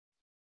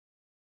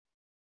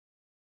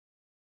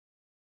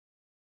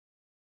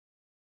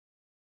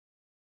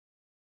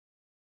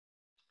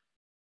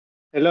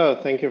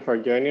Hello, thank you for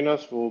joining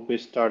us. We'll be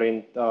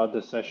starting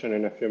the session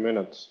in a few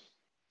minutes.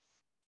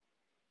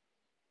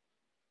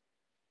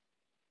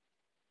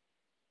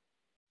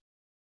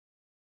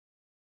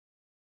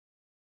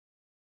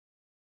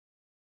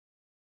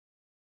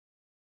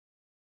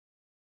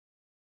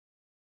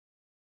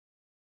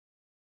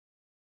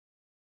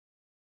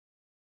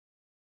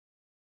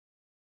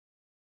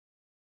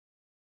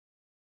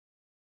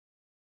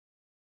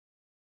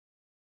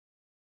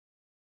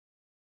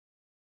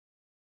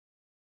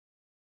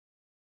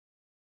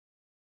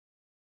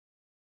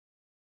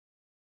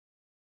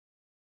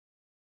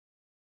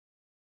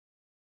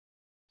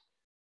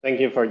 Thank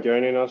you for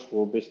joining us.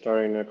 We'll be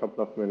starting in a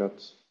couple of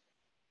minutes.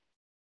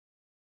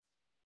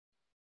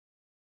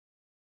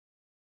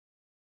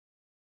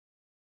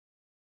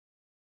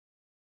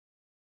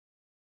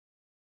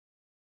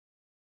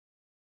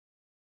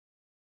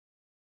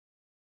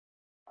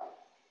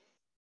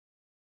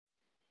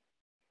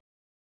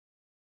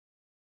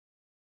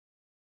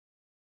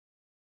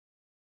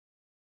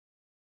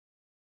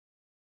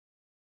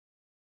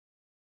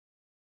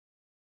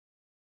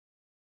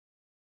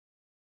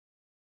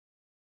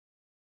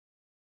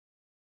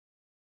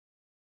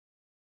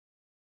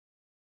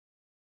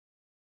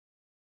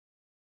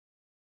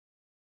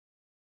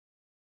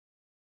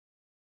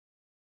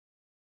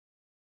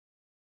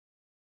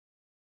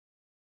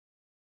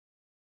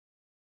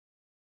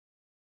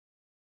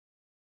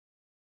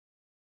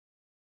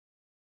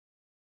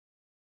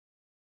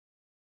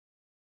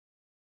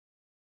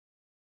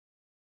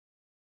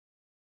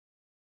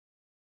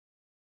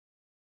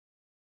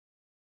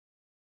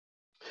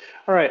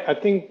 All right, I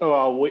think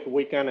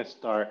we can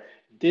start.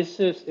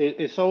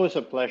 It's always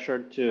a pleasure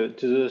to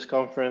do this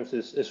conference.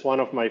 It's one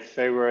of my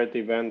favorite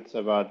events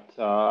about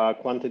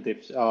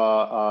quantitative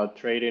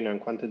trading and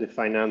quantitative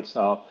finance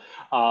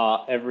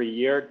every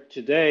year.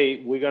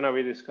 Today, we're going to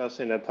be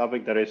discussing a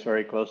topic that is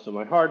very close to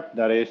my heart,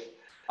 that is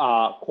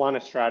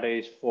quant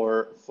strategies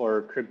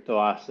for crypto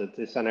assets.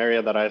 It's an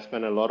area that I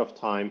spend a lot of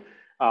time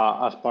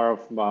as part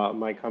of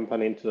my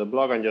company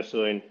IntoTheBlock and just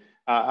doing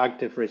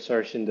active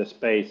research in the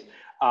space.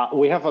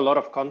 We have a lot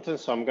of content,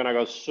 so I'm going to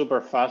go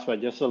super fast,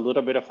 but just a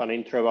little bit of an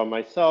intro about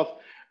myself.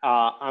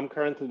 I'm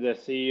currently the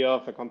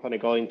CEO of a company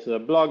called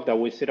IntoTheBlock that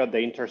we sit at the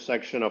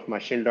intersection of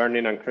machine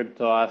learning and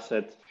crypto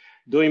assets,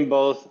 doing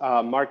both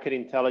market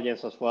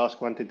intelligence as well as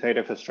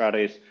quantitative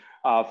strategies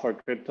for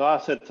crypto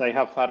assets. I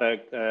have had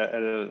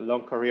a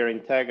long career in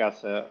tech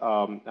as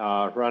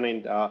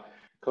running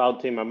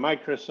cloud team at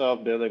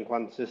Microsoft, building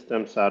quant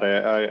systems at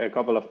a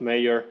couple of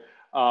major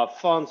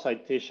funds. I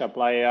teach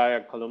Apply AI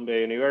at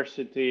Columbia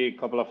University, a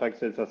couple of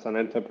exits as an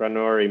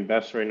entrepreneur,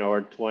 investor in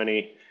over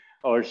 20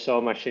 or so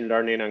machine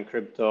learning and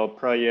crypto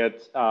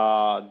projects.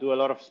 Do a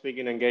lot of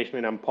speaking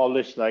engagement and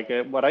publish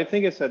what I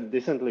think is a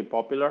decently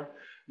popular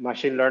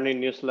machine learning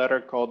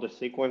newsletter called The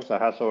Sequence that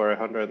has over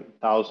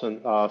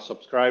 100,000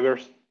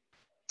 subscribers,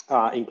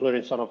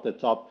 including some of the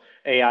top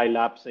AI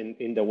labs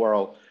in the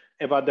world.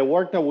 About the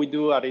work that we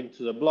do at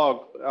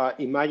IntoTheBlock,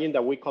 imagine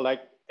that we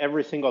collect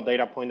every single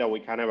data point that we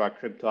can about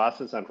crypto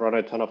assets and run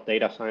a ton of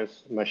data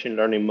science machine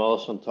learning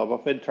models on top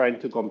of it, trying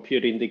to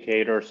compute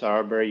indicators that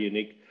are very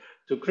unique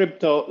to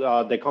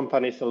crypto. The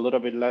company is a little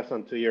bit less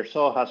than 2 years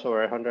old, has over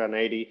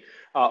 180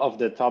 of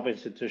the top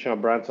institutional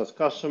brands as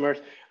customers.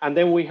 And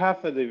then we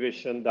have a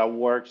division that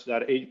works,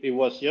 that it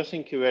was just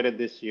incubated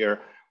this year,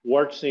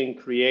 works in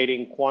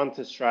creating quant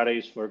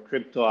strategies for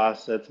crypto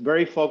assets,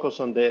 very focused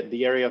on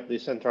the area of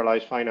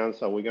decentralized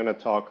finance that we're going to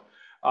talk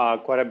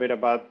quite a bit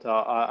about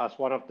as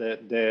one of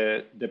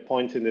the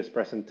points in this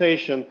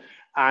presentation.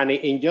 And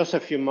in just a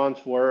few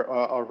months, we're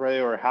already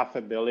over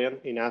 $500 million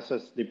in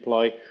assets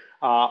deployed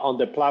on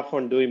the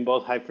platform, doing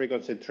both high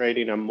frequency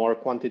trading and more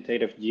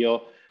quantitative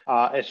geo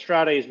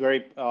strategies,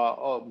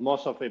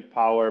 most of it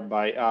powered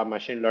by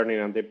machine learning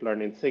and deep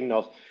learning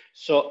signals.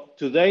 So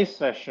today's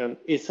session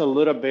is a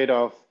little bit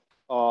of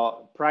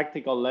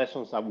practical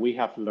lessons that we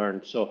have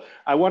learned. So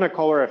I want to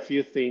cover a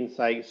few things,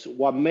 like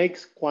what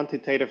makes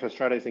quantitative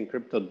strategies in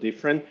crypto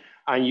different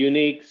and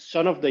unique,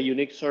 some of the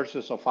unique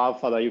sources of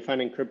alpha that you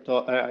find in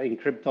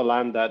crypto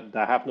land that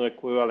have no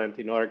equivalent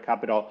in other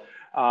capital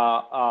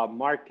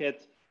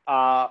markets.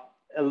 A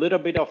little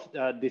bit of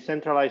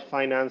decentralized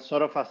finance,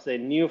 sort of as a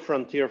new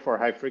frontier for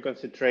high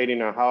frequency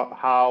trading, and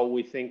how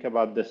we think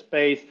about the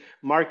space,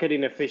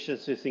 marketing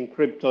efficiencies in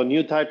crypto,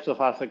 new types of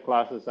asset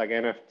classes like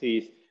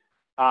NFTs.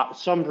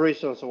 Some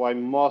reasons why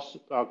most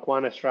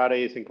quant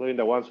strategies, including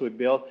the ones we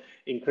built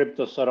in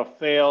crypto, sort of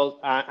failed,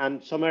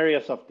 and some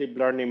areas of deep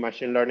learning,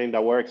 machine learning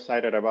that we're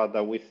excited about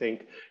that we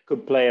think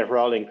could play a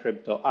role in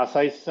crypto. As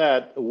I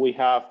said, we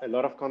have a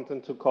lot of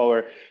content to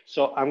cover,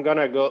 so I'm going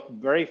to go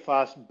very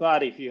fast,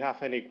 but if you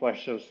have any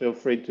questions, feel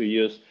free to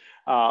use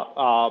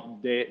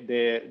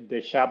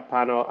the chat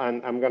panel,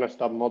 and I'm going to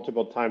stop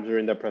multiple times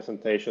during the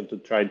presentation to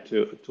try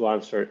to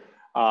answer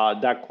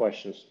that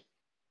questions.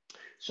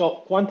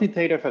 So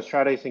quantitative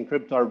strategies in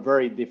crypto are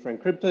very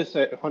different. Crypto is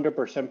a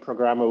 100%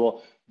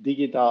 programmable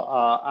digital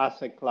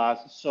asset class.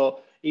 So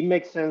it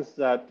makes sense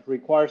that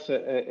requires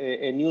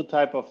a new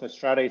type of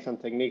strategies and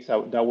techniques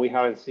that we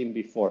haven't seen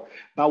before.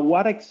 But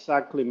what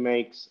exactly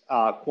makes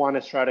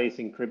quant strategies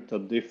in crypto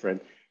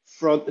different?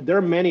 There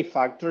are many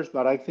factors,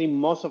 but I think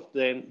most of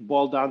them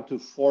boil down to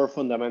four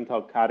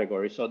fundamental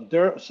categories. So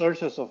there are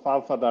sources of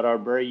alpha that are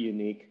very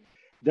unique.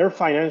 There are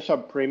financial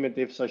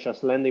primitives such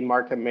as lending,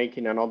 market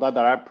making, and all that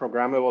are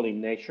programmable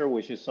in nature,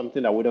 which is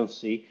something that we don't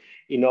see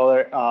in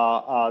other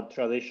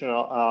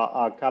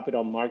traditional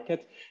capital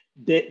markets.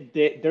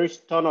 There's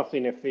a ton of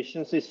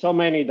inefficiencies, so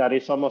many that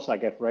it's almost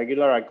like a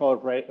regular, I call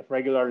it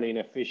regularly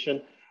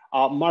inefficient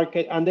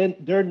market. And then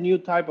there are new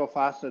type of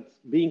assets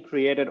being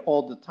created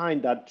all the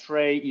time that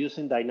trade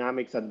using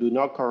dynamics that do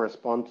not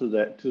correspond to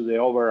the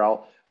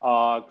overall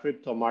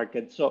crypto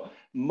market. So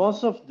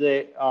most of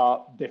the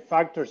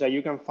factors that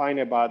you can find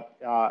about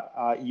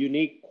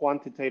unique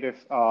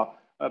quantitative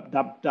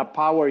that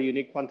power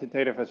unique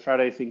quantitative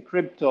strategies in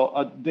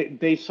crypto,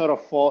 they sort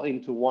of fall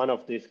into one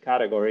of these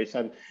categories.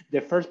 And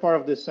the first part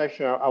of this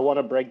session, I want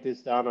to break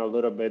this down a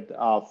little bit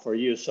for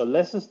you. So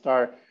let's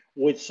start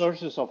with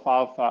sources of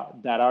alpha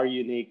that are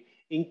unique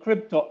in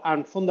crypto.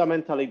 And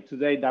fundamentally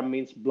today, that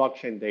means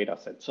blockchain data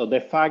sets. So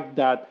the fact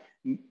that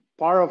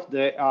part of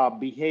the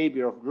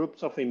behavior of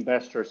groups of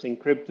investors in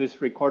crypto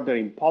is recorded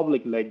in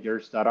public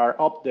ledgers that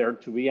are up there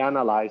to be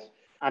analyzed,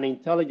 and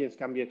intelligence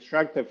can be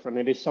extracted from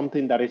it, is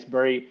something that is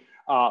very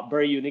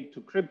unique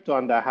to crypto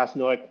and that has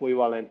no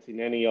equivalent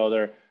in any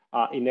other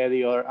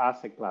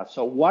asset class.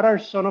 So what are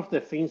some of the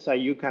things that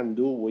you can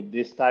do with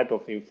this type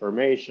of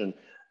information?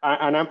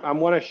 And I'm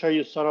going to show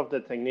you some of the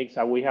techniques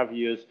that we have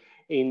used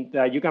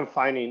that you can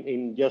find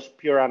in just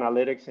pure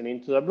analytics and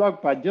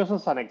IntoTheBlock, but just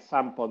as an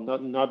example,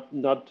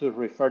 not to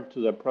refer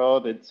to the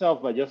product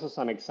itself, but just as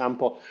an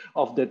example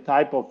of the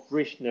type of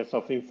richness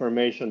of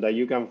information that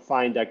you can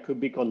find that could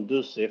be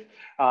conducive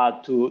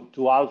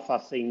to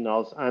alpha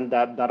signals, and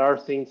that are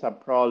things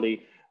that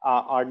probably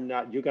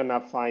you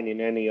cannot find in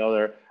any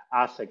other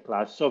asset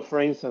class. So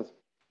for instance,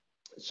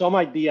 some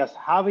ideas: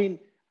 having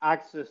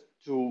access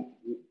to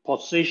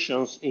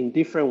positions in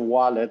different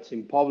wallets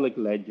in public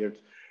ledgers.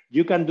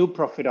 You can do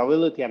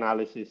profitability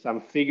analysis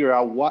and figure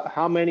out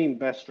how many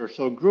investors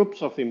or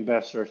groups of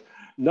investors,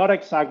 not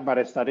exact, but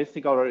a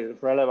statistical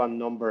relevant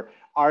number,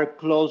 are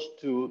close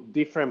to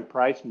different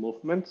price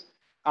movements.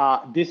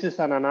 This is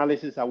an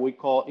analysis that we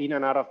call in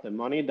and out of the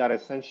money, that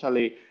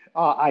essentially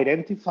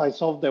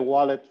identifies all the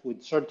wallets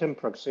with certain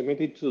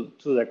proximity to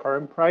the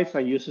current price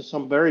and uses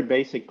some very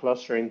basic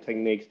clustering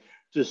techniques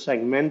to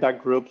segment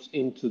that groups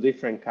into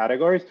different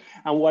categories.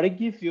 And what it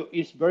gives you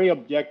is very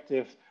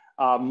objective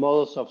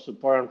models of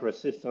support and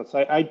resistance.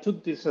 I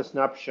took this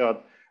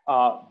snapshot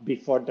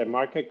before the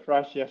market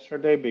crash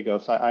yesterday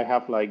because I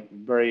have like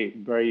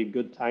very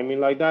good timing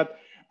like that.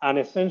 And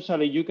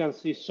essentially, you can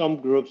see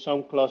some groups,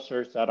 some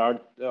clusters that are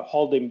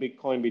holding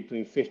Bitcoin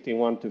between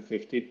 51 to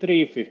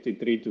 53,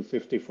 53 to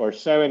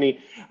 54.70,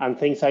 and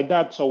things like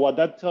that. So what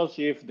that tells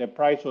you, if the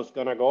price was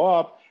going to go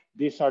up,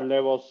 these are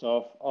levels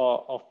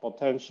of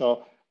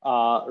potential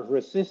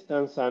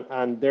resistance,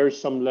 and there's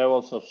some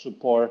levels of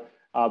support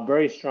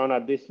very strong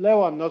at this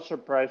level. And not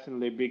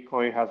surprisingly,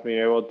 Bitcoin has been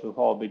able to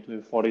hold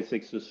between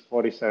 46 to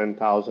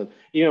 47,000,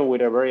 even with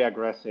a very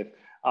aggressive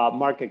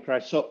market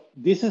crash. So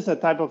this is the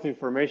type of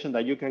information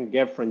that you can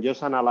get from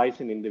just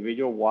analyzing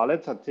individual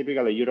wallets that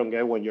typically you don't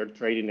get when you're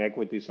trading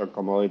equities or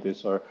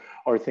commodities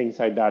or things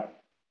like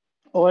that.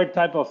 Other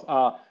type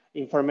of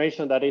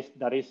information that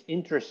is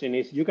interesting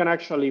is you can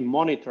actually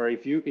monitor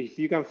if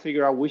you can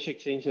figure out which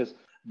exchanges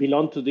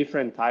belong to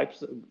different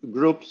types,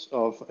 groups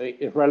of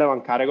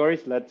relevant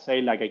categories, let's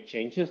say like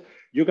exchanges.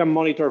 You can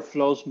monitor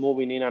flows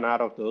moving in and out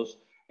of those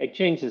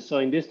exchanges. So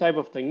in this type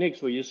of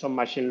techniques, we use some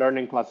machine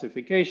learning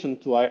classification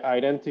to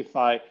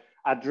identify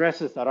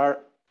addresses that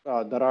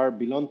are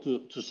belong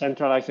to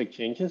centralized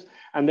exchanges,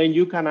 and then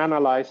you can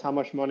analyze how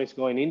much money is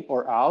going in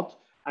or out.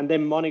 And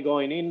then money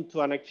going into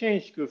an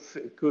exchange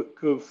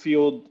could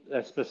fuel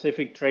a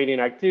specific trading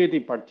activity,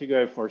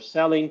 particularly for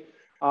selling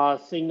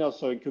signals.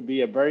 So it could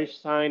be a bearish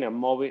sign, and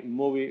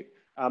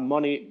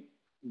money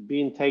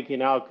being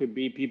taken out could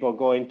be people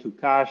going to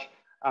cash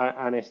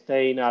and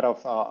staying out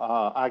of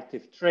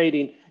active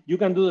trading. You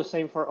can do the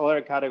same for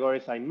other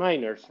categories like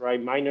miners,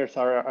 right? Miners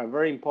are a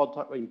very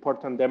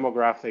important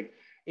demographic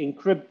in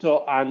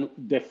crypto, and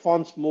the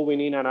funds moving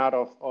in and out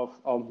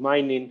of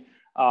mining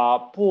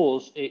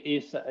pools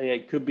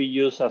it could be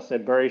used as a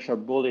bearish or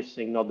bullish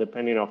signal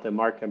depending on the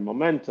market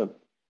momentum.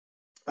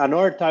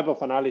 Another type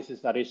of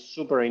analysis that is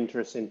super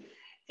interesting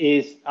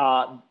is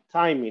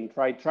timing,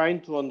 right?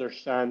 Trying to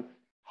understand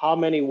how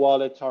many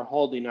wallets are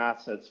holding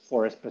assets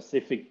for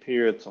specific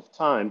periods of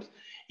times.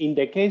 In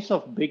the case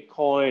of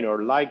Bitcoin or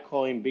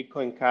Litecoin,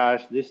 Bitcoin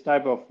Cash, this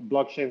type of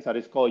blockchains that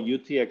is called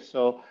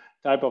UTXO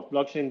type of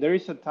blockchain, there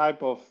is a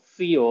type of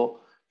feel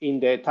in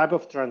the type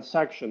of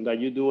transaction that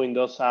you do in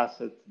those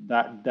assets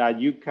that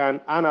you can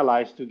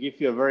analyze to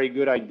give you a very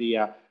good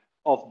idea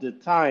of the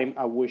time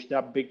at which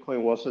that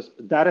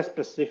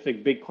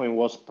specific Bitcoin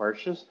was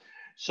purchased.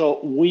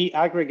 So we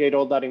aggregate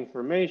all that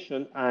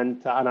information,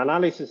 and an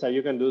analysis that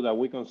you can do that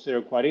we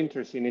consider quite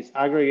interesting is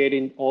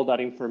aggregating all that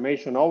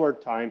information over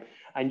time,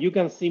 and you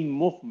can see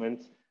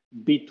movements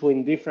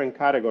between different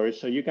categories.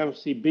 So you can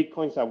see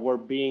Bitcoins that were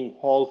being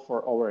held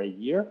for over a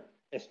year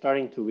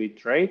starting to be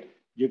traded.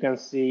 You can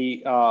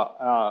see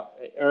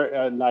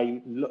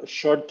like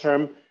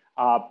short-term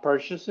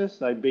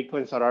purchases, like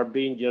Bitcoins that are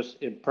being just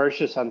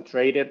purchased and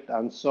traded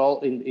and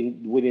sold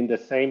within the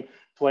same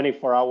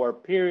 24-hour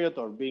period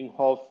or being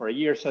held for a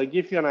year. So it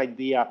gives you an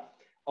idea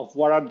of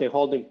what are the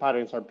holding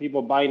patterns. Are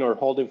people buying or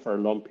holding for a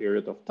long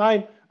period of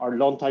time? Are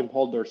long-time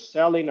holders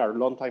selling? Are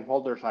long-time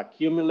holders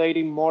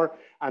accumulating more?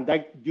 And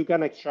that you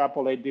can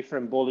extrapolate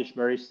different bullish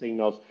bearish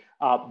signals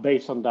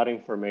based on that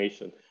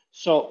information.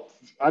 So,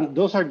 and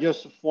those are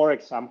just 4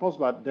 examples,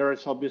 but there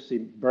is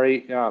obviously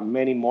very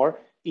many more.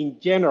 In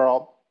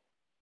general,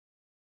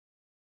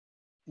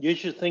 you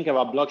should think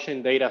about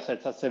blockchain data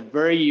sets as a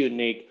very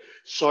unique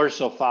source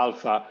of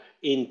alpha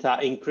in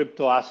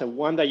crypto asset,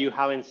 one that you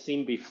haven't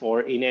seen before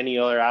in any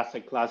other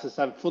asset classes,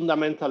 and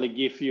fundamentally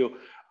give you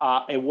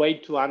a way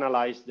to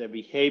analyze the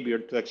behavior,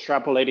 to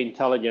extrapolate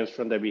intelligence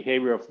from the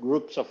behavior of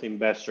groups of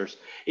investors.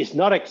 It's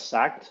not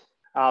exact,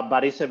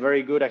 but it's a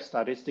very good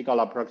statistical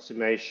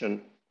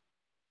approximation.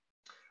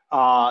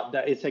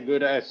 That is a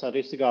good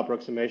statistical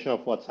approximation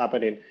of what's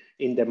happening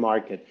in the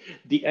market.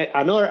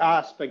 Another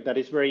aspect that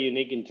is very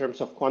unique in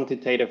terms of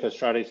quantitative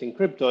strategies in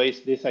crypto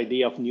is this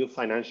idea of new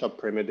financial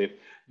primitives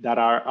that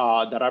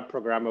are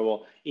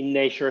programmable in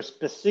nature.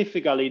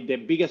 Specifically, the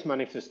biggest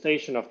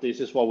manifestation of this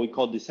is what we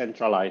call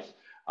decentralized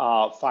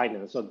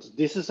finance. So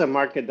this is a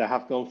market that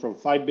have gone from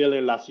 5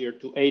 billion last year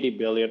to 80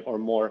 billion or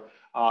more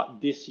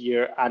this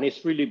year, and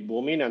it's really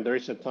booming, and there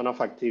is a ton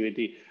of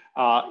activity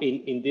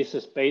in this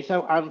space.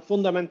 And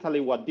fundamentally,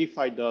 what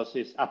DeFi does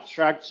is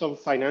abstract some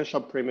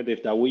financial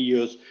primitive that we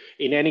use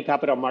in any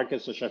capital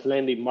market, such as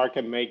lending,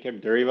 market maker,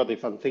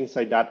 derivative, and things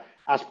like that,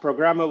 as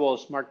programmable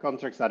smart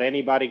contracts that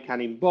anybody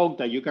can invoke,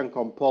 that you can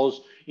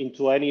compose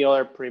into any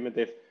other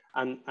primitive,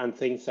 and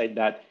things like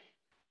that.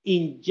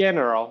 In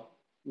general,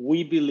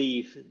 we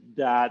believe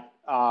that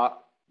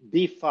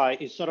DeFi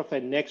is sort of a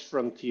next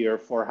frontier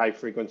for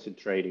high-frequency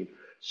trading.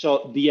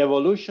 So the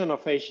evolution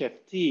of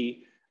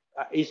HFT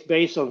is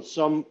based on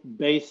some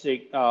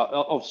basic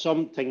of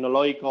some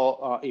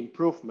technological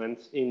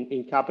improvements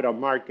in capital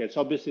markets.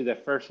 Obviously, the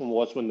first one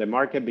was when the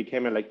market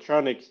became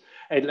electronic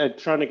at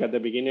the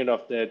beginning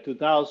of the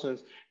 2000s.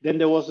 Then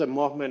there was a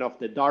movement of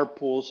the dark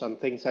pools and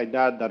things like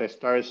that that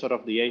started sort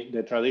of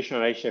the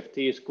traditional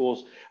HFT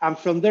schools. And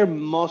from there,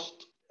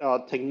 most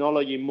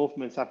technology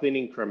movements have been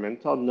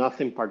incremental,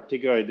 nothing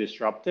particularly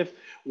disruptive.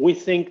 We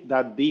think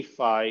that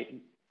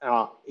DeFi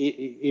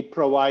it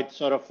provides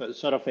sort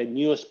of a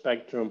new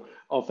spectrum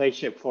of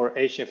for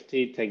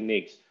HFT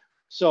techniques.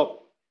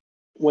 So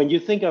when you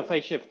think of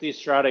HFT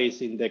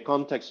strategies in the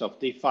context of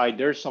DeFi,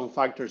 there's some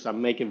factors that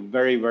make it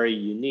very, very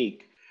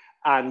unique,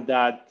 and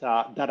that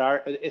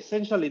are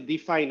essentially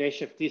DeFi and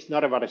HFT is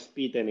not about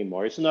speed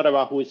anymore. It's not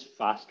about who is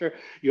faster.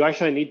 You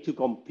actually need to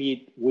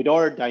compete with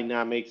other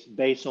dynamics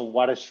based on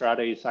what a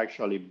strategy is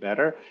actually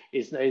better.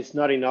 It's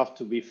not enough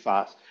to be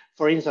fast.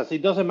 For instance,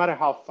 it doesn't matter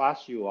how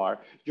fast you are,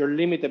 you're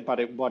limited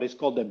by what is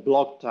called the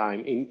block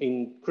time.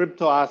 In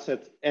crypto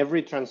assets,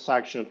 every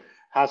transaction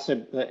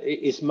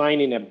is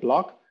mining a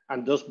block,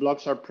 and those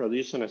blocks are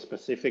produced on a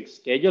specific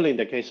schedule. In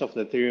the case of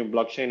the Ethereum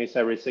blockchain, it's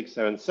every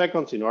 6-7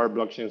 seconds. In our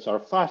blockchains are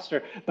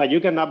faster, but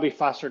you cannot be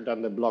faster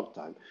than the block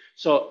time.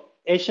 So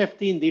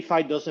HFT in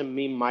DeFi doesn't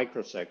mean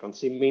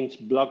microseconds, it means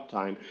block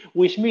time,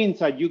 which means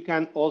that you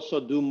can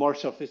also do more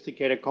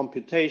sophisticated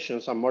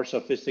computations and more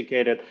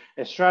sophisticated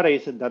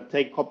strategies that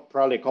take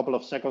probably a couple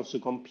of seconds to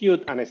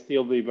compute and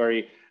still be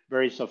very,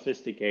 very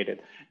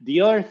sophisticated.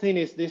 The other thing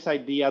is this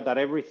idea that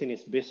everything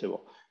is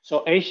visible.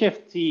 So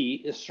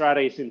HFT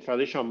strategies in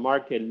traditional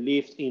market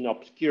live in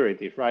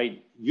obscurity,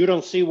 right? You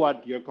don't see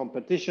what your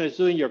competition is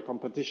doing, your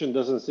competition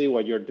doesn't see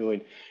what you're doing.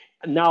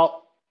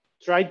 Now,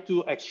 try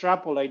to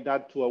extrapolate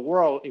that to a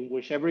world in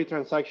which every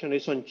transaction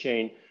is on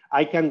chain.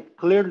 I can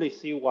clearly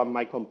see what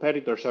my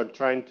competitors are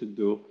trying to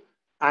do,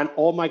 and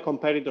all my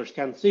competitors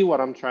can see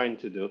what I'm trying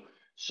to do.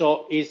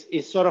 So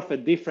it's sort of a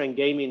different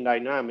gaming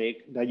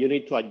dynamic that you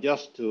need to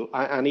adjust to,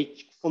 and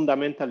it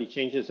fundamentally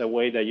changes the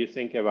way that you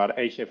think about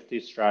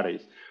HFT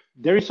strategies.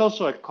 There is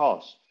also a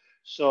cost.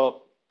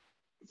 So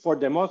for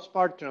the most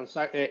part,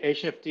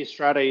 HFT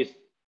strategies,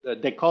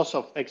 the cost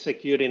of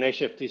executing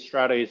HFT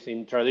strategies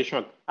in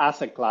traditional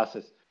asset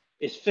classes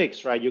is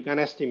fixed, right? You can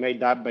estimate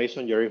that based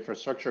on your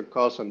infrastructure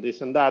costs and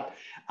this and that.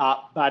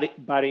 But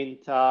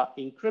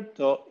in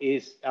crypto,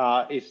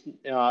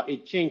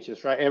 it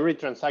changes, right? Every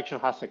transaction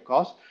has a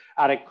cost.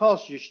 At a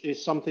cost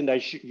is something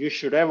that you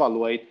should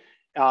evaluate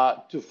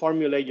to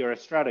formulate your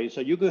strategy.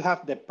 So you could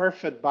have the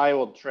perfect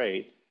viable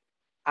trade,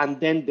 and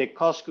then the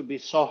cost could be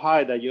so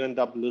high that you end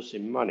up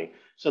losing money.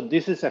 So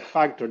this is a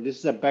factor, this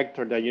is a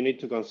vector that you need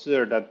to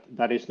consider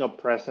that is not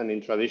present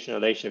in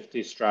traditional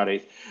HFT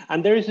strategies.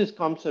 And there is this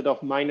concept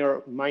of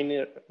minor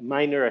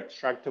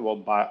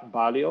extractable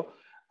value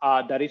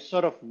that is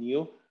sort of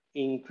new.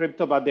 in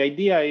crypto, but the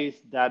idea is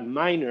that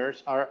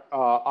miners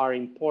are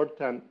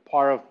important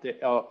part of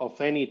the of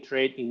any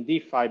trade in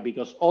DeFi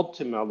because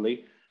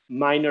ultimately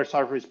miners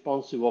are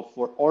responsible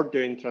for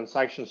ordering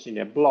transactions in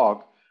a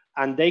block,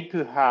 and they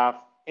could have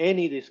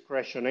any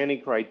discretion, any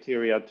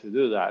criteria to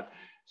do that.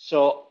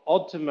 So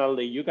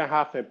ultimately, you can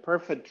have a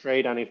perfect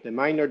trade, and if the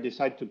miner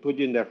decides to put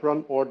you in the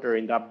wrong order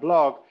in that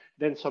block,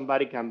 then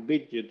somebody can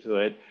beat you to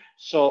it.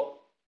 So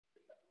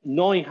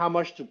knowing how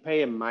much to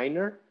pay a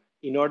miner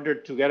in order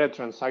to get a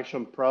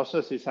transaction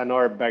process is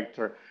another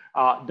vector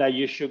that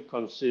you should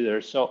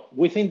consider. So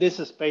we think this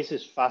space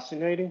is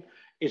fascinating.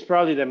 It's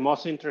probably the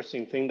most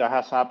interesting thing that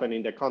has happened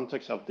in the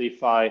context of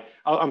DeFi.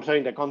 I'm sorry,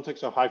 in the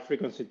context of high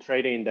frequency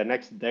trading in the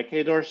next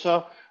decade or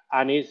so.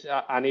 And it's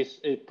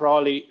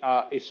probably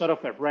it's sort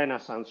of a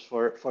renaissance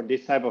for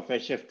this type of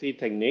HFT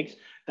techniques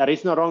that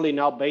is not only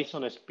now based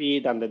on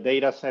speed and the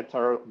data sets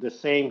are the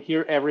same.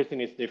 Here, everything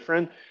is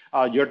different.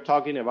 You're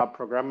talking about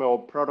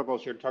programmable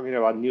protocols. You're talking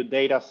about new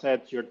data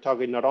sets. You're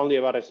talking not only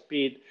about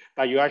speed,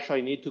 but you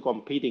actually need to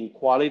compete in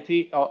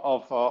quality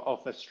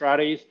of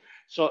strategies.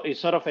 So it's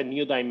sort of a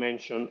new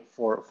dimension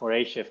for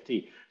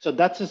HFT. So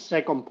that's the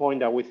second point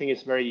that we think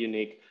is very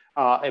unique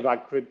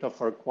about crypto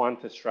for quant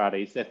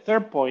strategies. The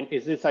third point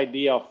is this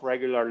idea of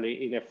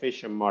regularly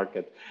inefficient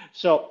market.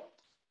 So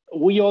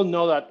we all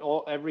know that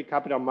every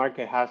capital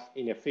market has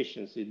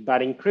inefficiencies,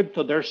 but in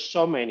crypto, there's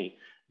so many.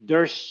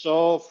 They're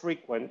so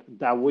frequent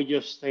that we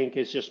just think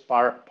it's just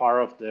part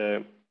of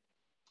the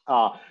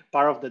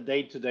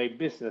day-to-day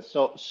business.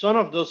 So some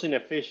of those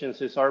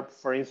inefficiencies are,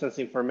 for instance,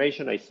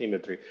 information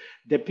asymmetry.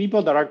 The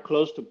people that are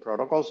close to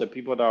protocols, the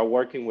people that are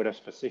working with a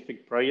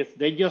specific project,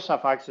 they just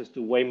have access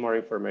to way more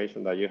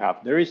information than you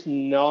have. There is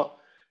no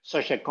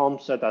such a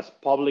concept as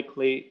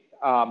publicly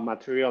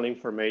material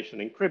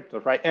information in crypto,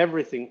 right?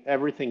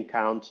 Everything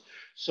counts.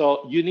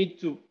 So you need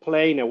to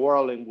play in a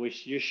world in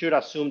which you should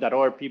assume that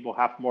other people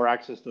have more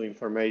access to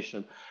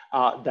information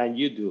than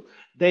you do.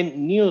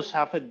 Then news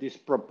have a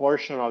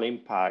disproportional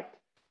impact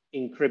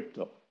in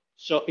crypto.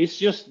 So it's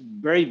just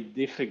very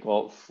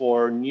difficult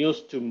for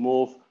news to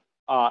move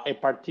a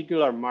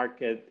particular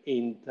market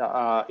in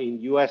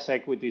U.S.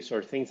 equities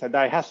or things like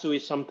that. It has to be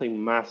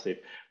something massive.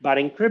 But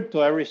in crypto,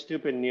 every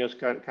stupid news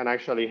can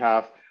actually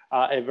have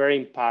a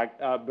very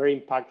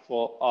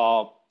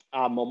impactful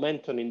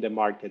momentum in the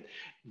market.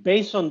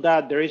 Based on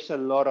that, there is a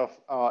lot of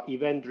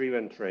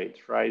event-driven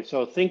trades, right?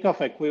 So think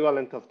of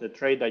equivalent of the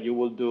trade that you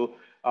will do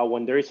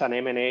when there is an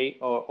M&A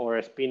or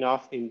a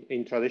spin-off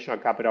in traditional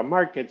capital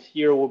markets.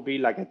 Here will be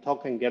like a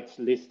token gets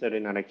listed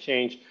in an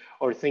exchange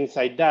or things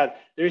like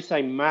that. There is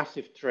a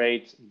massive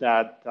trades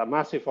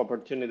massive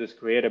opportunities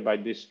created by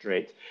these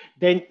trades.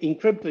 Then in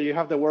crypto, you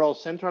have the world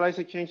of centralized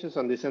exchanges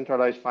and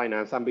decentralized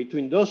finance. And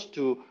between those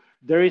two,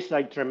 there is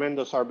like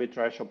tremendous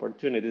arbitrage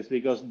opportunities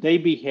because they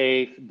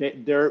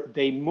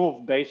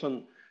move based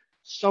on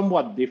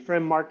somewhat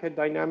different market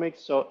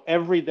dynamics. So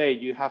every day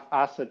you have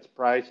assets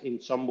priced in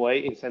some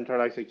way in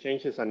centralized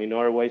exchanges and in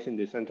other ways in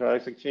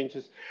decentralized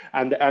exchanges.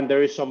 And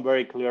there is some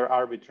very clear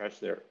arbitrage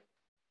there.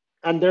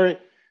 And there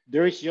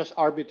is just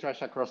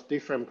arbitrage across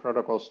different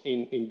protocols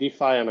in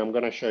DeFi, and I'm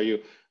going to show you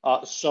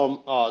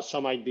some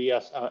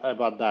ideas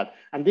about that.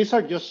 And these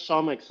are just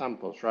some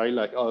examples, right?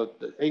 Like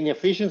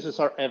inefficiencies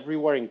are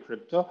everywhere in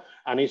crypto,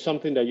 and it's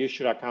something that you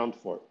should account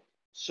for.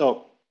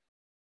 So,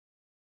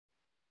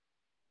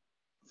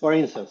 for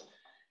instance,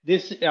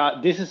 this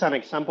is an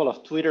example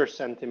of Twitter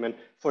sentiment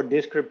for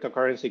this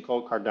cryptocurrency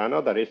called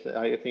Cardano. That is,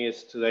 I think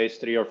it's today's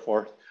 3rd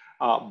or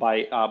 4th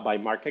by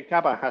market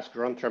cap and has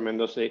grown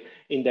tremendously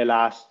in the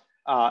last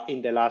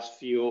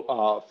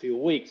few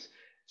weeks.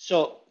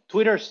 So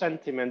Twitter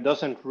sentiment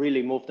doesn't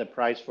really move the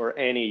price for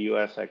any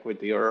U.S.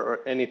 equity or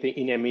anything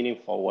in a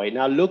meaningful way.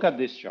 Now look at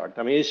this chart.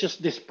 I mean, it's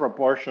just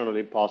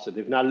disproportionately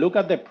positive. Now look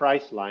at the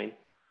price line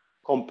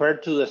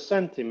compared to the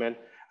sentiment,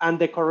 and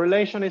the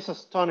correlation is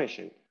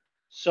astonishing.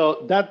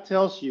 So that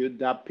tells you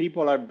that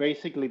people are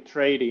basically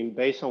trading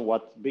based on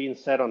what's being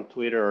said on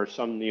Twitter or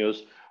some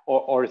news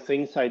or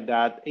things like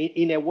that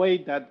in a way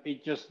that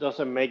it just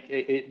doesn't make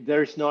it,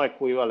 there's no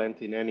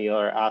equivalent in any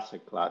other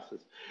asset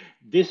classes.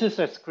 This is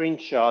a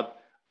screenshot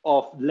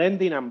of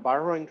lending and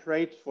borrowing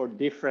rates for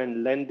different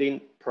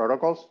lending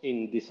protocols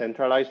in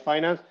decentralized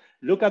finance.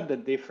 Look at the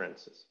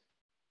differences.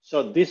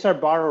 So these are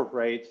borrow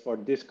rates for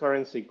this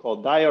currency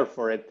called DAI or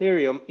for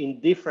Ethereum in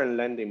different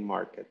lending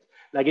markets.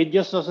 Like it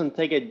just doesn't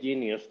take a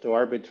genius to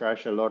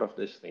arbitrage a lot of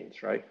these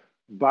things, right?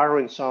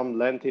 Borrowing some,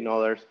 lending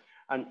others,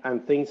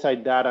 and things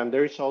like that. And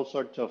there's all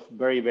sorts of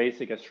very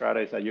basic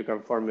strategies that you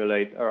can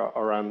formulate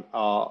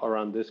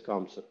around these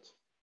concepts.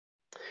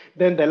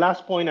 Then the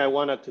last point I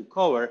wanted to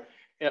cover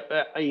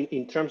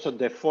in terms of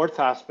the fourth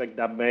aspect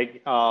that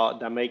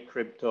make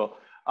crypto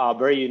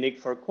very unique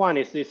for Quant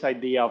is this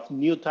idea of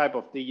new type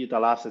of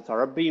digital assets that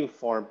are being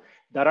formed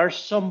that are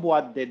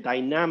somewhat the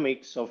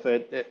dynamics of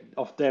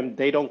them.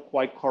 They don't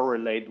quite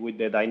correlate with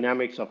the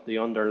dynamics of the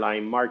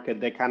underlying market.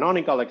 The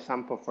canonical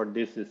example for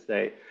this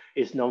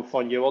is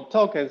non-fungible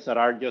tokens that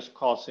are just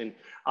causing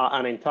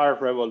an entire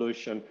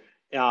revolution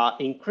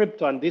in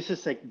crypto. And this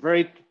is a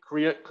very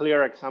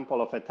clear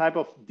example of a type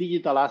of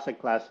digital asset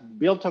class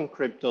built on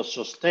crypto,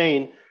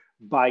 sustained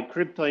by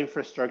crypto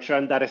infrastructure,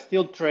 and that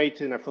still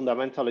trades in a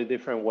fundamentally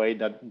different way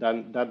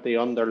than the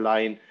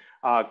underlying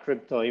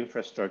crypto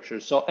infrastructure.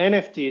 So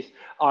NFTs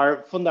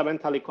are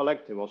fundamentally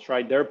collectibles,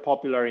 right? They're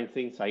popular in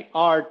things like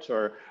art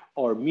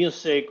or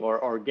music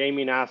or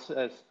gaming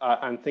assets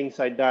and things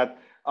like that.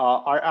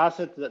 Are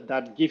assets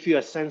that give you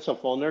a sense of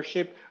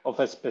ownership of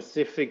a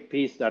specific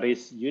piece that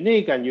is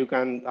unique, and you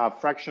can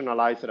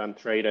fractionalize it and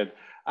trade it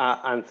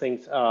and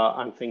things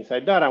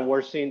like that. And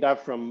we're seeing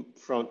that from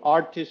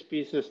artist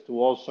pieces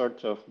to all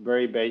sorts of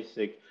very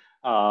basic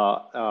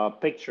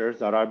pictures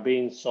that are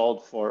being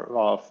sold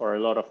for a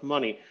lot of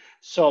money.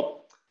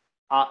 So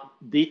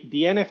the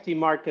NFT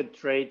market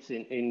trades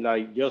in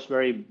like just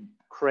very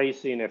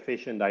crazy and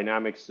efficient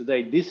dynamics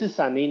today. This is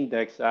an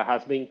index that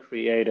has been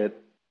created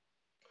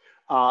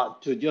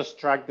to just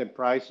track the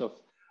price of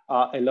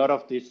a lot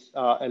of these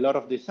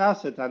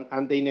assets,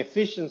 and the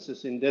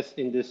inefficiencies in this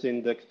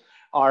index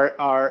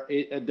are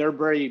they're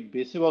very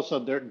visible. So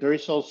there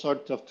is all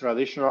sorts of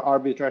traditional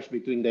arbitrage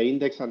between the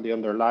index and the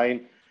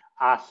underlying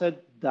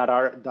asset that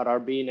are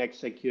being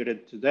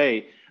executed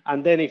today.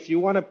 And then if you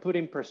want to put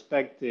in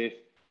perspective,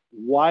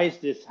 why is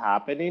this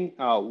happening?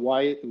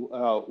 Why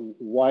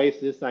is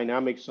this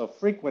dynamic so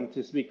frequent?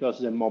 It's because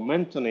the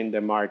momentum in the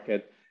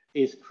market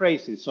is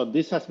crazy. So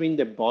this has been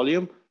the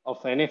volume of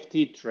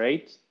NFT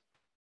trades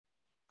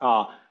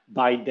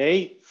by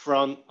day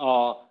from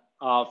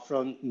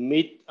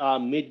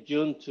mid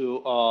June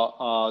to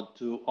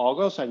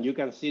August, and you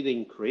can see the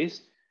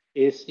increase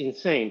is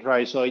insane,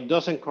 right? So it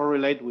doesn't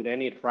correlate with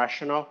any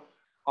rational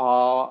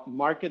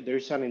market.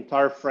 There's an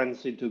entire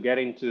frenzy to get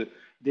into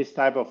this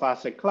type of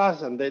asset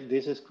class, and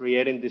this is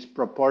creating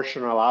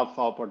disproportional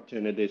alpha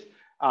opportunities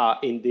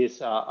in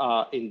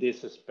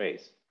this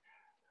space.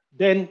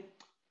 Then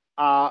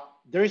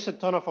there is a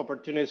ton of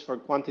opportunities for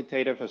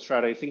quantitative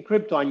strategies in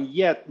crypto, and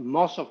yet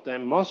most of the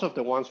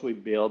ones we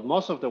build,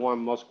 most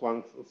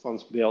quant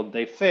funds build,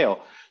 they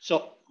fail.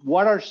 So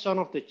what are some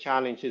of the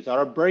challenges that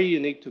are very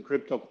unique to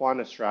crypto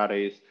quant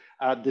strategies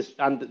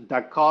and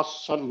that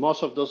cause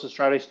most of those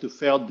strategies to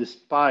fail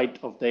despite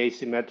of the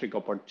asymmetric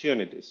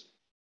opportunities?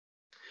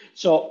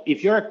 So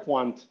if you're a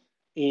quant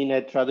in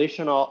a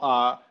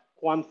traditional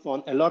quant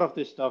fund, a lot of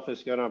this stuff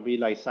is going to be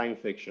like science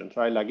fiction,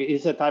 right? Like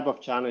it's a type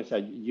of challenge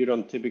that you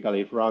don't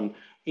typically run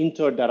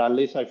into, that at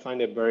least I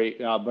find it very,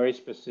 very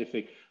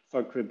specific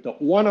for crypto.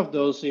 One of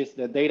those is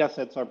the data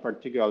sets are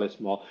particularly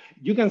small.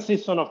 You can see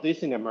some of this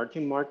in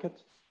emerging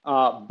markets,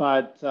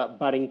 but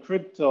in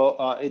crypto,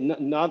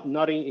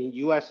 not in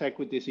US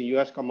equities, in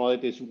US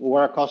commodities,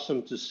 we're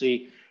accustomed to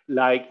see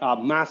like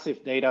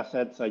massive data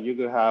sets that you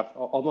could have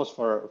almost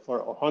for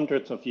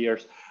hundreds of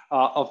years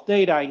of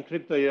data. In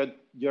crypto,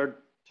 you're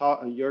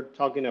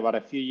talking about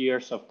a few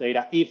years of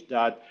data, if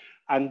that.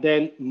 And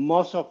then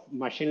most of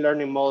machine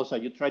learning models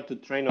that you try to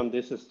train on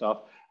this stuff,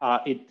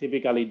 it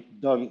typically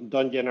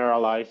don't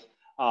generalize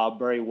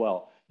very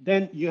well.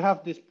 Then you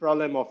have this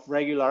problem of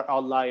regular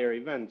outlier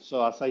events.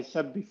 So as I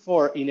said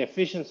before,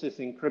 inefficiencies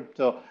in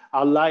crypto,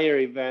 outlier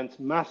events,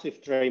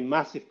 massive trade,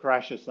 massive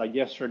crashes like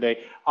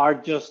yesterday are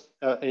just,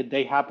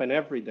 they happen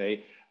every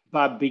day.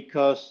 But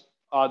because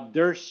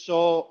they're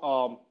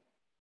so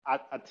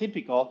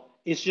atypical,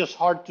 it's just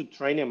hard to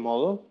train a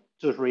model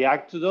to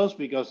react to those,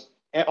 because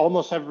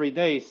almost every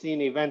day is seeing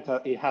an event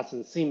that it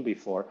hasn't seen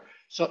before.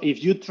 So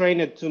if you train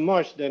it too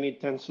much, then it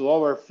tends to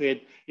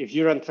overfit. If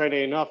you don't train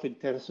it enough,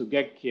 it tends to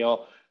get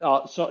killed.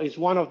 So it's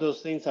one of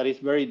those things that is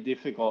very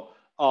difficult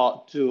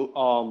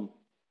to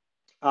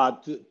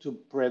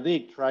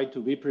predict, right?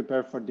 To be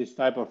prepared for this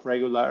type of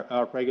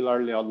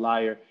regularly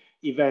outlier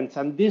events.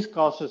 And this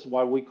causes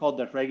what we call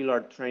the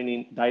regular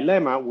training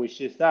dilemma,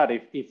 which is that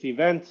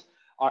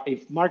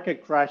if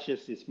market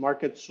crashes, if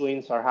market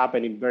swings are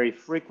happening very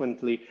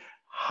frequently,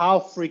 how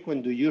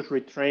frequent do you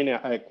retrain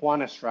a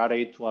quant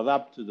strategy to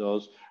adapt to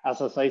those?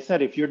 As I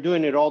said, if you're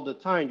doing it all the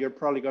time, you're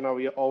probably going to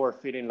be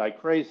overfitting like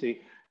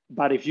crazy.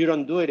 But if you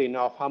don't do it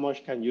enough, how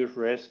much can you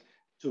risk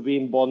to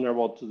being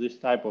vulnerable to this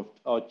type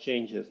of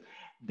changes?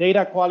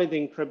 Data quality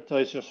in crypto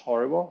is just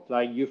horrible.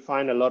 Like you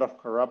find a lot of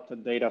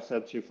corrupted data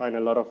sets, you find a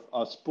lot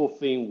of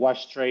spoofing,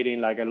 wash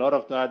trading, like a lot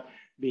of that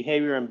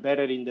behavior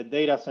embedded in the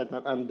data set,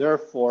 and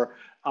therefore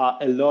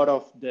a lot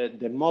of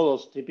the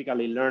models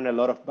typically learn a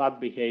lot of bad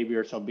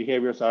behaviors or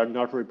behaviors that are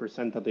not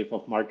representative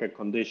of market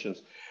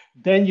conditions.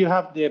 Then you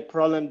have the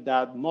problem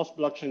that most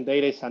blockchain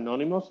data is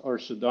anonymous or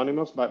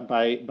pseudonymous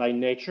by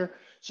nature.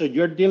 So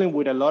you're dealing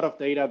with a lot of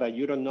data that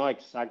you don't know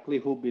exactly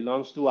who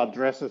belongs to,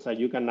 addresses that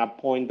you cannot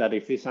point that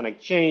if it's an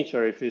exchange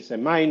or if it's a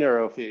miner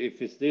or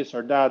if it's this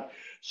or that.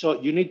 So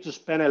you need to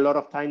spend a lot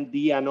of time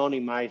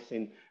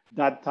de-anonymizing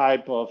that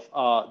type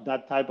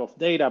of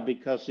data,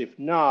 because if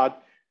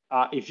not,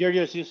 if you're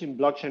just using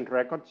blockchain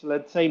records,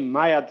 let's say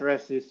my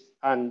addresses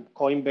and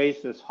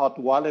Coinbase's hot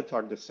wallet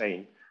are the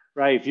same,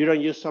 right? If you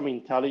don't use some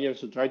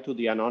intelligence to try to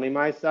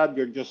de-anonymize that,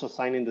 you're just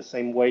assigning the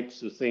same weights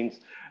to things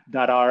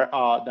that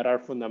are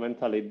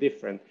fundamentally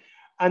different.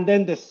 And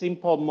then the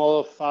simple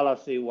model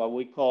fallacy, what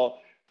we call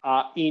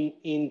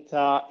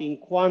In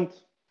Quant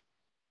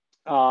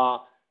uh,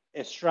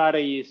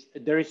 strategies,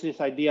 there is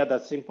this idea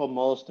that simple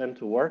models tend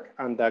to work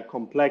and that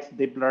complex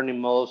deep learning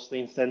models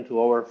things tend to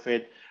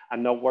overfit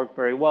and not work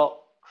very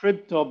well.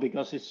 Crypto,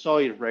 because it's so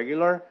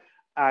irregular,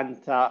 and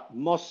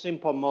most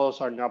simple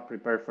models are not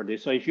prepared for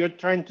this. So if you're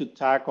trying to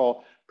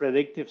tackle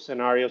predictive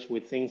scenarios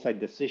with things like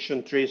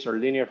decision trees or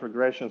linear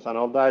regressions and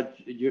all that,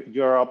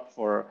 you're up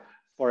for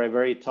a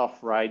very tough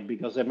ride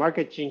because the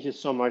market changes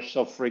so much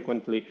so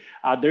frequently.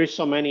 There is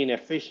so many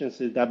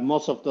inefficiencies that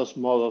most of those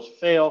models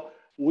fail.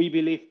 We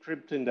believe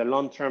crypto in the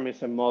long term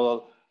is a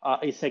model,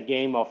 is a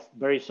game of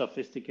very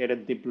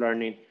sophisticated deep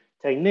learning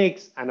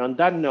techniques. And on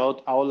that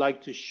note, I would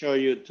like to show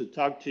you, to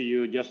talk to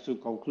you, just to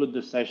conclude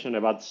the session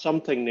about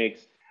some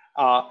techniques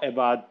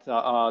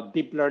about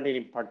deep learning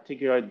in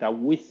particular that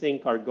we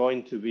think are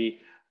going to be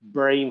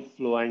very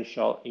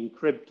influential in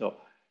crypto.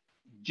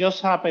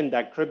 Just happened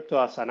that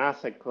crypto as an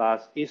asset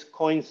class is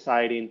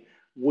coinciding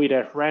with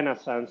a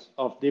renaissance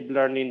of deep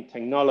learning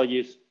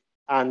technologies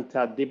and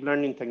deep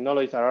learning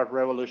technologies that are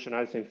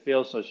revolutionizing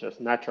fields such as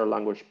natural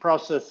language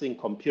processing,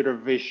 computer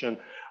vision,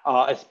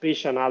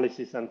 speech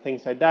analysis, and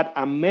things like that.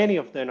 And many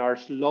of them are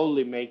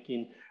slowly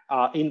making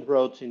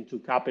inroads into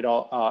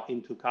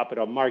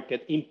capital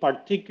market. In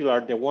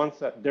particular, the ones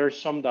that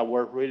there's some that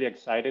we're really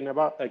excited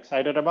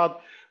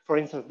about. For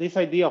instance, this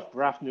idea of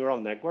graph neural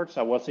networks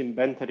that was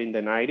invented in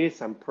the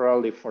 90s and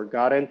probably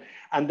forgotten.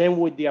 And then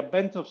with the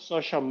advent of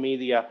social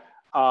media,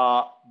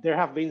 there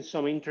have been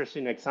some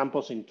interesting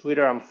examples in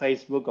Twitter and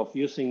Facebook of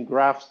using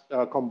graphs,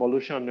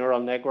 convolutional neural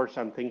networks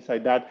and things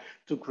like that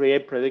to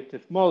create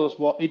predictive models.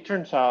 Well, it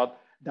turns out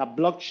that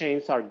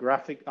blockchains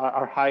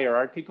are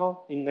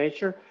hierarchical in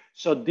nature.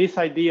 So this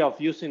idea of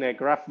using a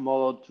graph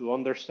model to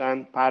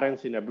understand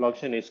patterns in a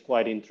blockchain is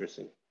quite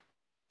interesting.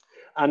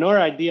 Another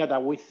idea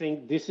that we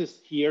think this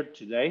is here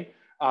today,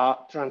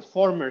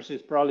 transformers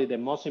is probably the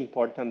most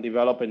important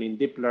development in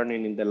deep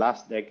learning in the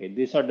last decade.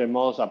 These are the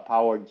models that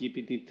power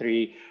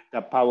GPT-3,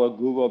 that power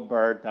Google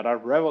BERT, that are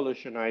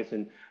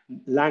revolutionizing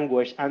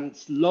language. And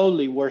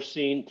slowly we're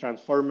seeing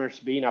transformers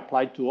being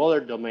applied to other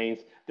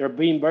domains. They're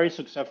being very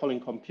successful in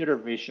computer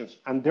visions,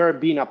 and they're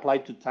being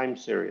applied to time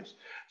series.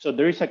 So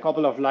there is a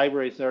couple of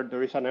libraries there.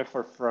 There is an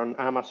effort from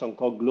Amazon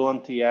called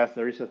GluonTS.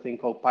 There is a thing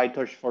called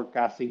PyTorch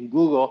forecasting.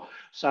 Google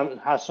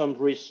has some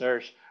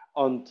research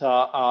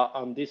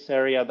on this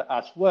area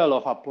as well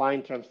of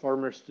applying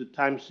transformers to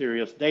time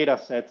series data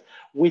sets.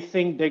 We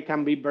think they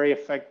can be very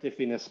effective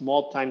in a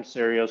small time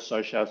series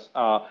such as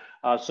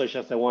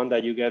the one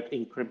that you get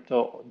in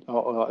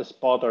crypto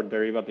spot or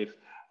derivative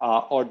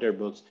order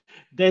books.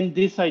 Then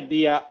this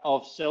idea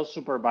of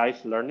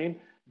self-supervised learning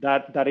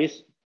that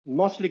is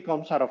mostly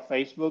comes out of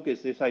Facebook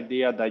is this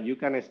idea that you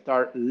can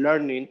start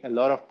learning a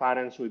lot of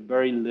patterns with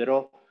very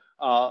little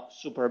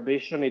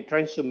supervision. It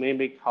tries to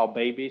mimic how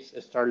babies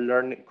start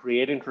learning,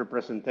 creating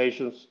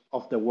representations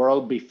of the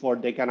world before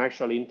they can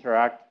actually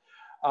interact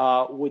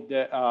with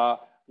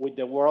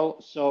the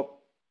world. So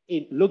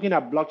looking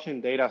at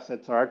blockchain data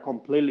sets are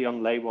completely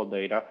unlabeled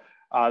data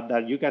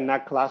that you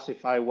cannot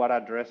classify what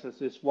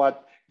addresses is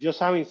what. Just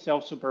having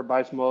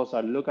self-supervised models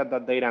that look at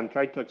that data and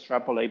try to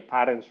extrapolate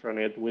patterns from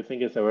it, we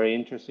think is a very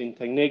interesting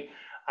technique.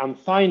 And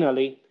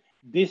finally,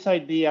 this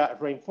idea,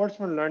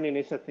 reinforcement learning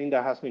is a thing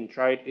that has been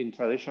tried in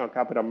traditional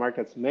capital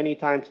markets many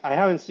times. I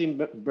haven't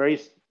seen very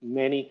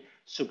many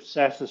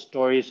success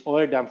stories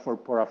other than for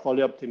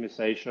portfolio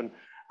optimization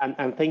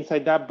and things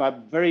like that,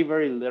 but very,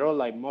 very little.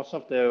 Like most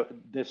of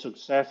the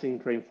success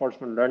in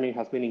reinforcement learning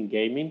has been in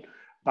gaming,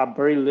 but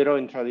very little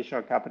in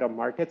traditional capital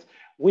markets.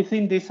 We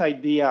think this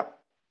idea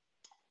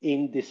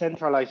in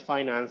decentralized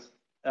finance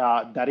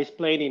that is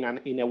playing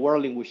in a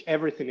world in which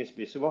everything is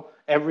visible,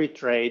 every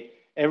trade,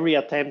 every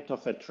attempt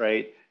of a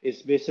trade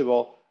is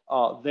visible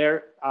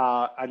there,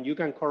 and you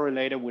can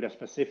correlate it with a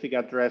specific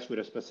address, with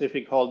a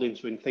specific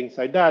holdings, with things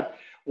like that.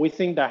 We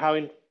think that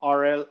having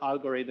RL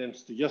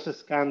algorithms to just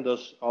scan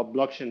those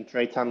blockchain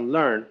trades and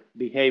learn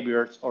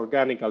behaviors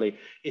organically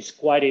is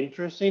quite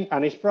interesting,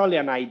 and it's probably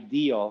an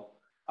ideal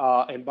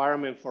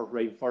environment for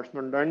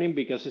reinforcement learning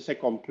because it's a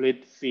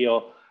complete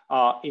field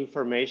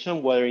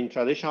information, whether in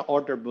traditional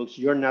order books,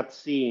 you're not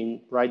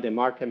seeing, right, the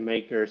market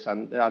makers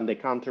and the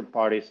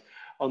counterparties.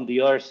 On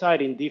the other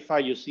side, in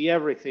DeFi, you see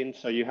everything,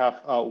 so you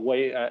have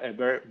a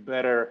very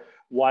better,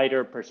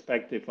 wider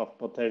perspective of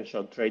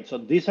potential trades. So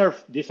these are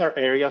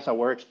areas that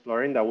we're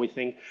exploring that we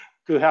think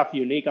could have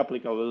unique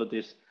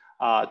applicabilities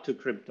to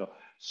crypto.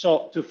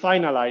 So to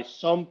finalize,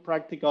 some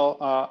practical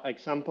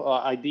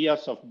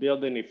ideas of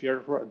building, if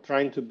you're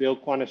trying to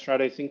build quant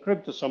strategies in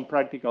crypto, some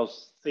practical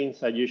things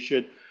that you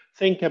should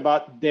think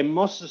about. The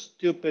most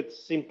stupid,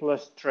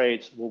 simplest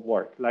trades will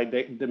work. Like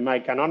my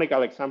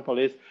canonical example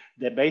is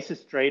the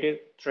basis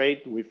trade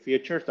with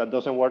futures that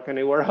doesn't work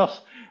anywhere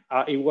else.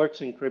 It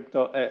works in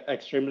crypto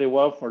extremely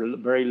well for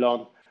very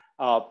long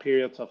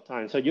periods of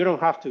time. So you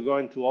don't have to go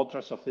into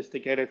ultra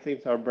sophisticated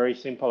things or very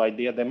simple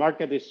ideas. The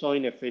market is so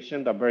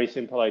inefficient that very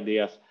simple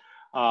ideas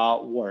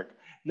work.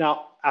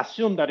 Now,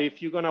 assume that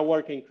if you're going to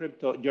work in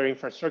crypto, your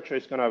infrastructure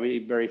is going to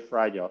be very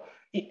fragile.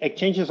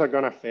 Exchanges are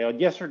going to fail.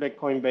 Yesterday,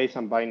 Coinbase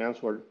and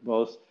Binance were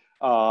both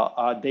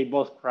they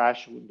both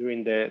crashed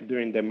during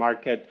the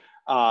market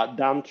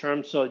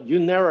downturn. So you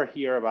never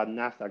hear about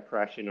Nasdaq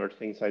crashing or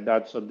things like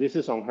that. So this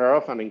is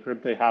unheard of, and in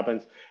crypto it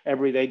happens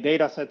every day.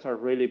 Data sets are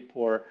really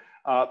poor.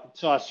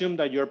 So assume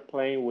that you're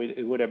playing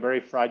with a very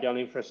fragile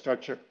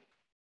infrastructure.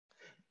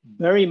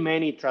 Very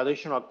many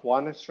traditional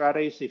quant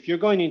strategies. If you're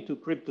going into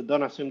crypto,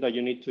 don't assume that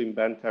you need to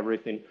invent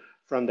everything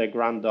from the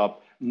ground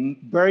up.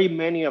 Very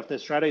many of the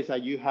strategies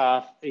that you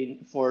have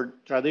for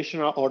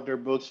traditional order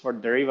books for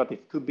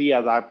derivative could be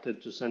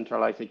adapted to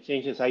centralized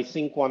exchanges. I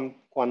think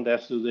Quant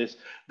does do this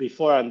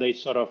before, and they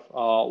sort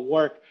of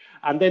work.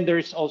 And then there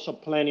is also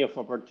plenty of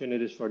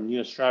opportunities for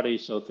new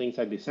strategies. So things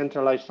like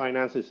decentralized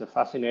finance is a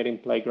fascinating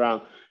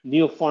playground.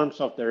 New forms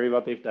of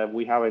derivative that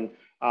we haven't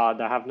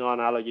that have no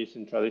analogies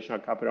in traditional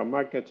capital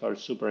markets are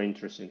super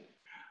interesting.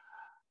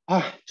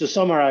 To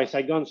summarize,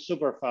 I've gone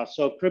super fast.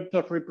 So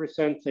crypto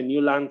represents a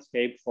new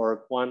landscape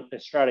for quant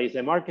strategies.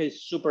 The market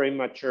is super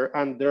immature,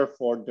 and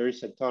therefore there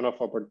is a ton of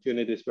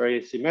opportunities,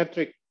 very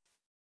asymmetric.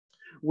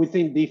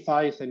 Within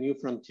DeFi is a new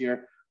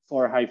frontier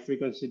for high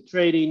frequency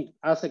trading.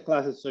 Asset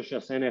classes such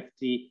as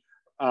NFT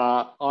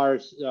are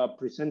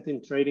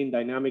presenting trading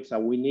dynamics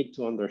that we need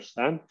to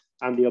understand,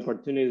 and the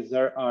opportunities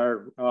there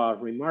are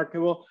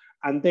remarkable.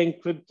 And then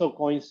crypto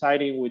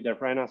coinciding with the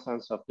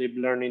renaissance of deep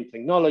learning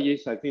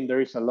technologies. I think there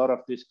is a lot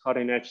of these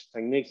cutting edge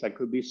techniques that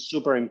could be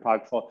super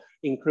impactful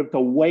in crypto,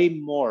 way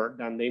more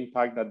than the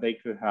impact that they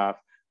could have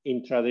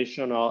in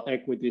traditional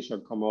equities or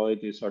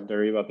commodities or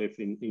derivatives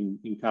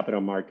in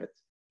capital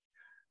markets.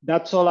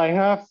 That's all I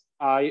have.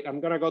 I'm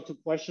going to go to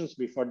questions.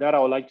 Before that, I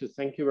would like to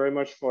thank you very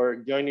much for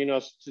joining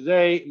us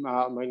today.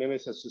 My name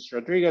is Jesus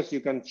Rodriguez. You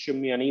can shoot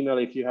me an email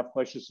if you have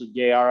questions to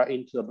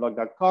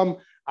jr@IntoTheBlock.com.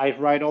 I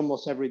write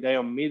almost every day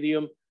on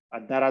Medium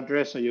at that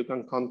address, so you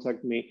can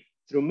contact me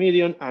through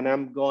Medium, and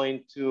I'm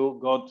going to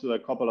go to a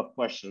couple of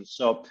questions.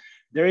 So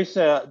there is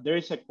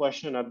a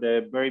question at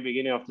the very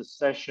beginning of the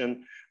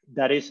session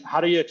that is,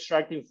 how do you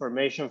extract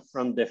information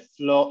from the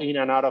flow in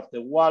and out of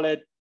the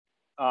wallet?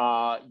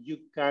 You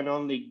can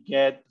only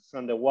get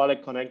from the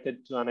wallet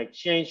connected to an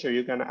exchange, or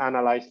you can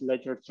analyze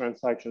ledger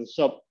transactions.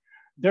 So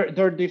there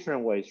are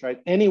different ways,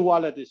 right? Any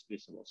wallet is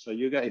visible. So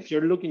if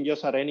you're looking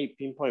just at any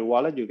pinpoint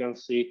wallet, you can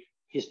see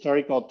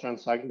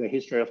the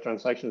history of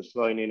transactions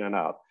flowing in and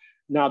out.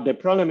 Now, the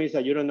problem is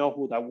that you don't know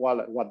what that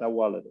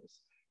wallet is.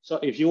 So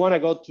if you want to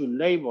go to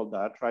label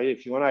that, right?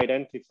 If you want to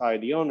identify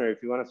the owner,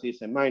 if you want to see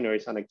it's a miner,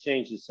 it's an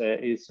exchange, it's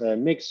a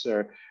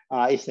mixer,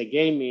 it's a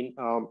gaming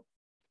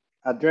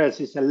address,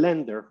 is a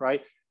lender,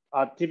 right?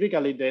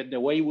 Typically, the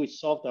way we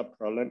solve that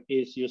problem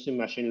is using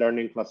machine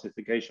learning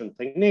classification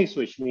techniques,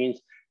 which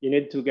means you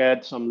need to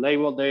get some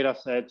label data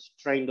sets,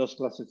 train those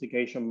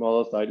classification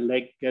models,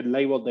 get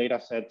label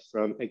data sets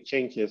from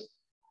exchanges,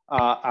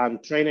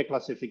 and train a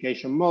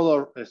classification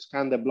model,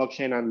 scan the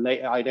blockchain, and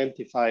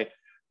identify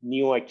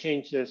new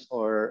exchanges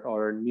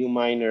or new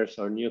miners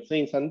or new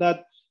things. And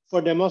that, for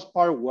the most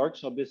part,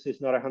 works. Obviously,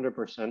 it's not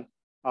 100%.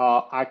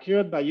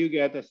 Accurate, but you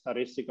get a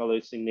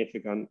statistically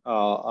significant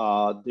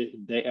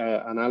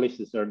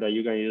analysis there that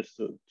you can use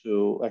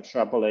to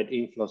extrapolate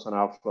inflows and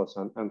outflows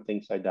and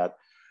things like that.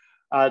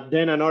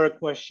 Then another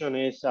question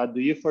is,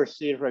 do you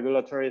foresee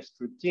regulatory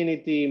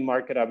scrutiny,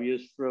 market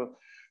abuse through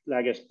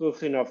like a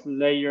spoofing of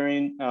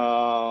layering?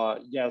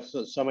 Yes,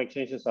 so some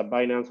exchanges at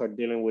Binance are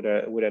dealing with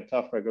a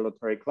tough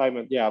regulatory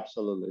climate. Yeah,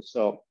 absolutely.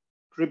 So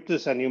crypto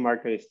is a new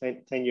market. It's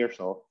 10 years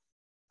old.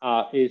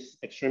 Is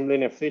extremely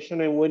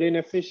inefficient, and with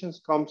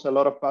inefficiency comes a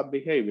lot of bad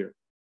behavior.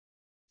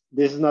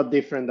 This is not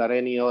different than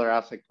any other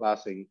asset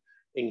class in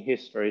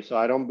history. So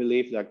I don't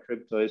believe that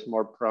crypto is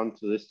more prone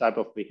to this type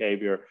of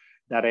behavior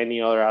than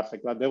any other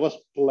asset class. There was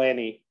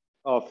plenty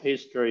of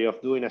history of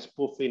doing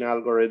spoofing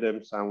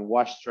algorithms and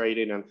wash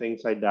trading and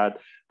things like that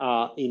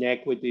in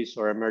equities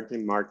or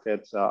emerging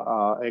markets,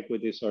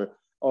 equities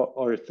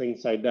or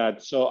things like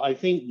that. So I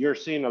think you're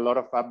seeing a lot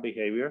of bad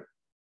behavior.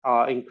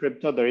 In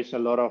crypto, there is a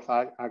lot of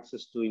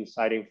access to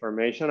inside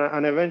information,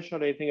 and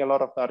eventually I think a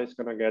lot of that is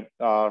going to get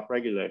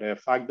regulated.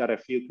 The fact that a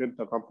few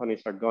crypto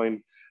companies are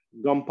gone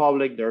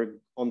public, they're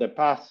on the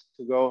path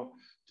to go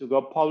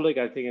public,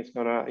 I think it's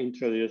going to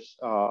introduce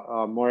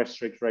more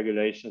strict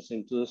regulations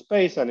into the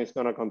space, and it's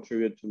going to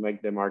contribute to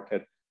make the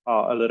market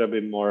a little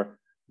bit more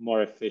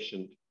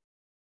efficient.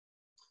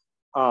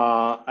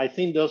 I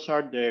think those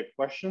are the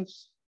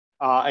questions.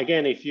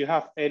 Again, if you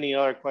have any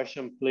other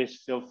question,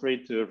 please feel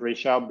free to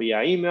reach out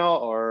via email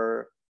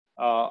or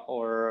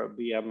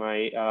via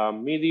my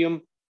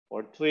Medium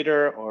or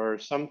Twitter or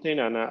something,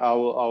 and I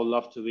would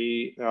love to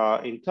be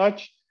in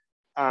touch.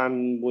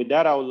 And with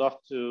that, I would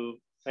love to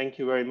thank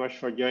you very much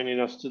for joining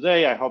us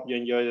today. I hope you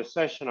enjoyed the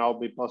session. I'll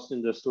be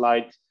posting the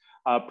slides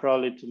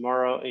probably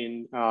tomorrow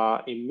in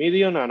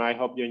Medium, and I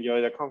hope you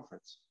enjoy the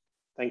conference.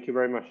 Thank you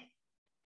very much.